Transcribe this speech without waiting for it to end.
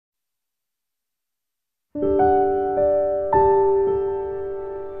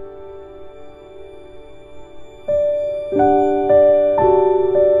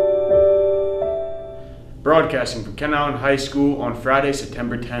broadcasting from Kent Island High School on Friday,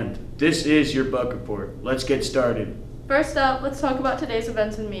 September 10th. This is your Buc Report. Let's get started. First up, let's talk about today's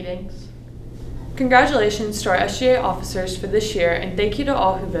events and meetings. Congratulations to our SGA officers for this year, and thank you to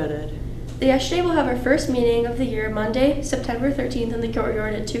all who voted. The SGA will have our first meeting of the year Monday, September 13th in the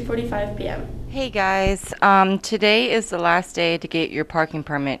courtyard at 2:45 p.m. Hey guys, today is the last day to get your parking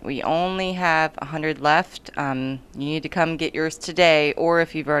permit. We only have 100 left. You need to come get yours today, or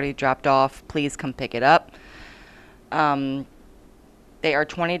if you've already dropped off, please come pick it up. They are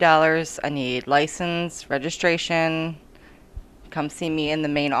 $20. I need license, registration. Come see me in the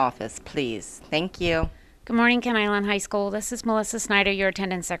main office, please. Thank you. Good morning, Kent Island High School. This is Melissa Snyder, your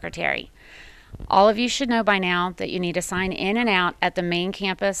attendance secretary. All of you should know by now that you need to sign in and out at the main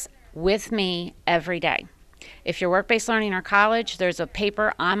campus with me every day. If you're work-based learning or college, there's a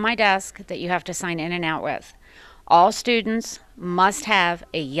paper on my desk that you have to sign in and out with. All students must have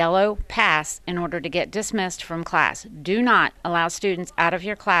a yellow pass in order to get dismissed from class. Do not allow students out of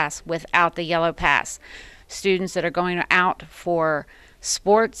your class without the yellow pass. Students that are going out for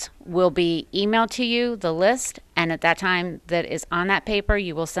sports will be emailed to you, the list, and at that time that is on that paper,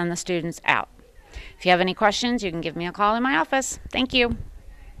 you will send the students out. If you have any questions, you can give me a call in my office. Thank you.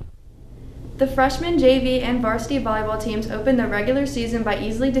 The freshman, JV, and varsity volleyball teams opened their regular season by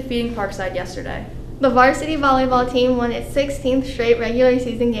easily defeating Parkside yesterday. The varsity volleyball team won its 16th straight regular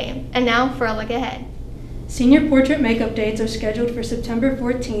season game. And now for a look ahead. Senior portrait makeup dates are scheduled for September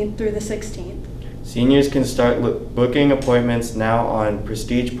 14th through the 16th. Seniors can start booking appointments now on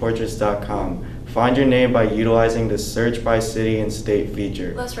prestigeportraits.com. Find your name by utilizing the Search by City and State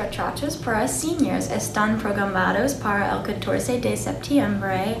feature. Los retratos para seniors están programados para el 14 de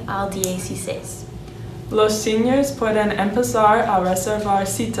septiembre al 16. Los seniors pueden empezar a reservar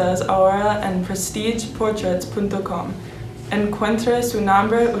citas ahora en prestigeportraits.com. Encuentre su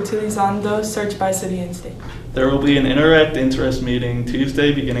nombre utilizando Search by City and State. There will be an Interact Interest meeting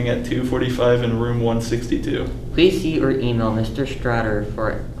Tuesday beginning at 2:45 in room 162. Please see or email Mr. Stratter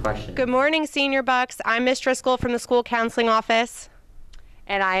for questions. Good morning, Senior Bucks. I'm Miss Driscoll from the School Counseling Office.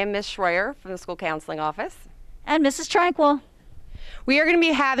 And I am Miss Schroyer from the School Counseling Office. And Mrs. Tranquil. We are going to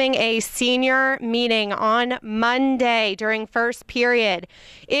be having a senior meeting on Monday during first period.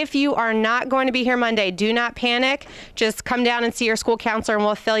 If you are not going to be here Monday, do not panic. Just come down and see your school counselor and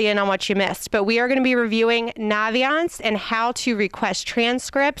we'll fill you in on what you missed. But we are going to be reviewing Naviance and how to request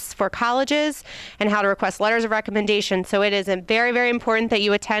transcripts for colleges and how to request letters of recommendation. So it is very, very important that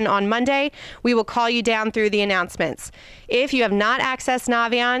you attend on Monday. We will call you down through the announcements. If you have not accessed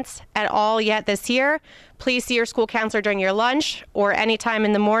Naviance at all yet this year, please see your school counselor during your lunch or anytime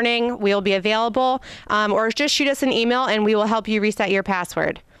in the morning. We'll be available. Or just shoot us an email and we will help you reset your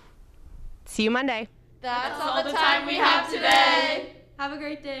password. See you Monday. That's all the time we have today. Have a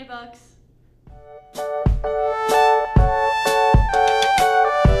great day, Bucks.